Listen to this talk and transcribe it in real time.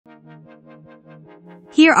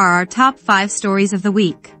Here are our top 5 stories of the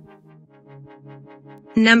week.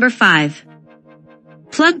 Number 5.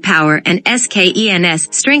 Plug Power and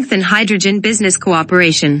SKENS strengthen hydrogen business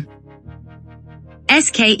cooperation.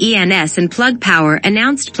 SKENS and Plug Power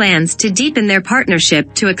announced plans to deepen their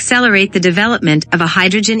partnership to accelerate the development of a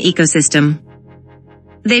hydrogen ecosystem.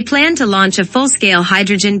 They plan to launch a full-scale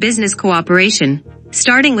hydrogen business cooperation,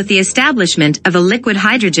 starting with the establishment of a liquid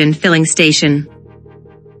hydrogen filling station.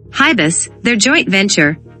 Hybus, their joint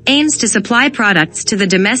venture, aims to supply products to the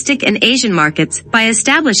domestic and Asian markets by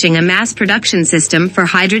establishing a mass production system for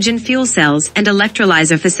hydrogen fuel cells and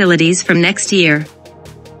electrolyzer facilities from next year.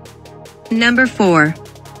 Number 4.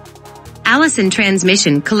 Allison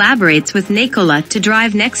Transmission collaborates with Nikola to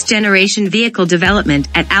drive next-generation vehicle development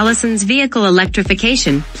at Allison's Vehicle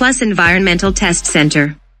Electrification Plus Environmental Test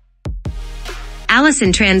Center.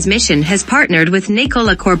 Allison Transmission has partnered with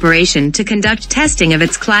Nikola Corporation to conduct testing of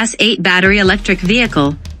its Class 8 battery electric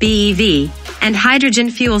vehicle, BEV, and hydrogen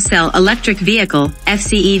fuel cell electric vehicle,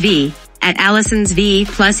 FCEV, at Allison's VE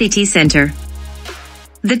Plus ET Center.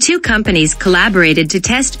 The two companies collaborated to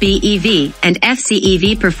test BEV and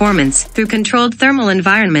FCEV performance through controlled thermal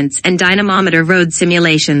environments and dynamometer road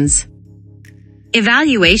simulations.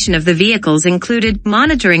 Evaluation of the vehicles included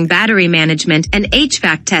monitoring battery management and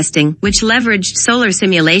HVAC testing, which leveraged solar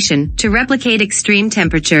simulation to replicate extreme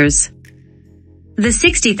temperatures. The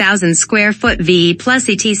 60,000 square foot VE Plus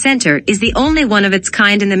ET Center is the only one of its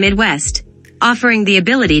kind in the Midwest, offering the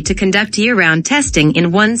ability to conduct year-round testing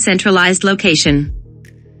in one centralized location.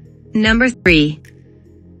 Number 3.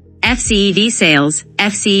 FCEV sales,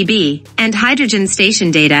 FCEB, and hydrogen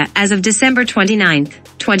station data as of December 29,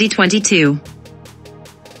 2022.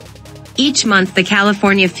 Each month the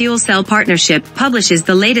California Fuel Cell Partnership publishes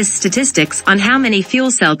the latest statistics on how many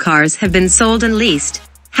fuel cell cars have been sold and leased,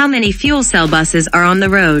 how many fuel cell buses are on the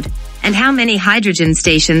road, and how many hydrogen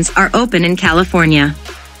stations are open in California.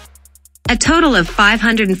 A total of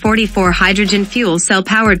 544 hydrogen fuel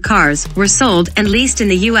cell-powered cars were sold and leased in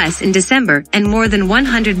the U.S. in December, and more than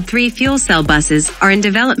 103 fuel cell buses are in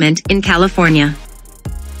development in California.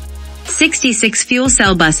 66 fuel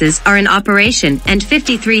cell buses are in operation and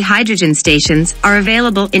 53 hydrogen stations are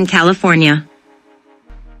available in California.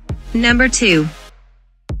 Number 2.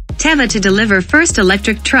 Tevva to deliver first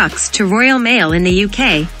electric trucks to Royal Mail in the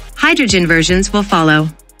UK, hydrogen versions will follow.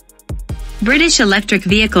 British electric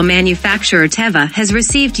vehicle manufacturer Tevva has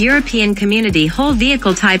received European Community Whole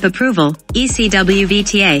Vehicle Type Approval,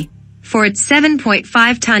 ECWVTA, for its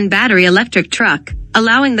 7.5-ton battery electric truck,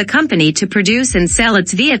 allowing the company to produce and sell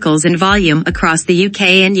its vehicles in volume across the UK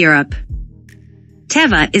and Europe.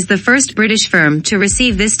 Tevva is the first British firm to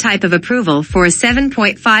receive this type of approval for a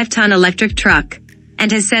 7.5-ton electric truck,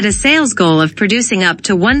 and has set a sales goal of producing up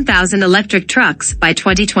to 1,000 electric trucks by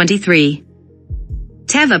 2023.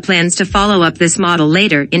 Tevva plans to follow up this model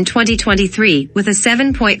later in 2023 with a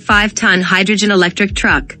 7.5-ton hydrogen electric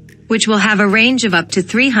truck, which will have a range of up to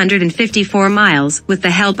 354 miles with the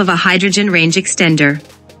help of a hydrogen range extender.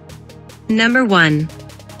 Number 1.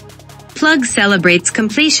 Plug celebrates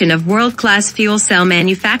completion of world-class fuel cell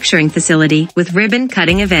manufacturing facility with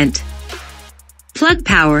ribbon-cutting event. Plug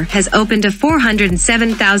Power has opened a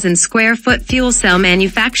 407,000 square foot fuel cell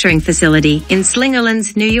manufacturing facility in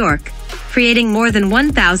Slingerlands, New York, creating more than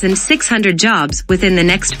 1,600 jobs within the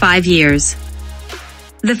next 5 years.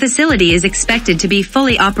 The facility is expected to be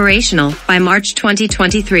fully operational by March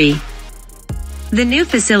 2023. The new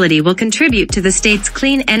facility will contribute to the state's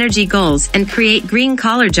clean energy goals and create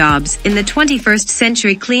green-collar jobs in the 21st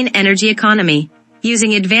century clean energy economy,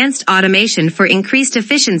 using advanced automation for increased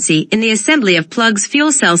efficiency in the assembly of Plug's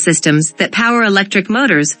fuel cell systems that power electric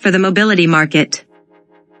motors for the mobility market.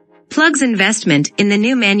 Plug's investment in the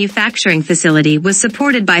new manufacturing facility was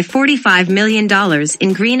supported by $45 million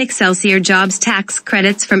in Green Excelsior Jobs tax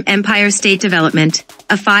credits from Empire State Development,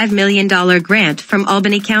 a $5 million grant from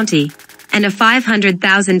Albany County, and a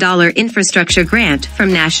 $500,000 infrastructure grant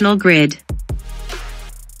from National Grid.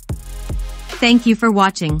 Thank you for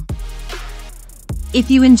watching. If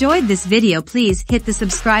you enjoyed this video, please hit the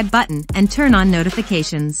subscribe button and turn on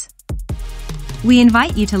notifications. We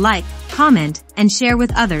invite you to like, comment, and share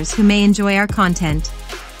with others who may enjoy our content.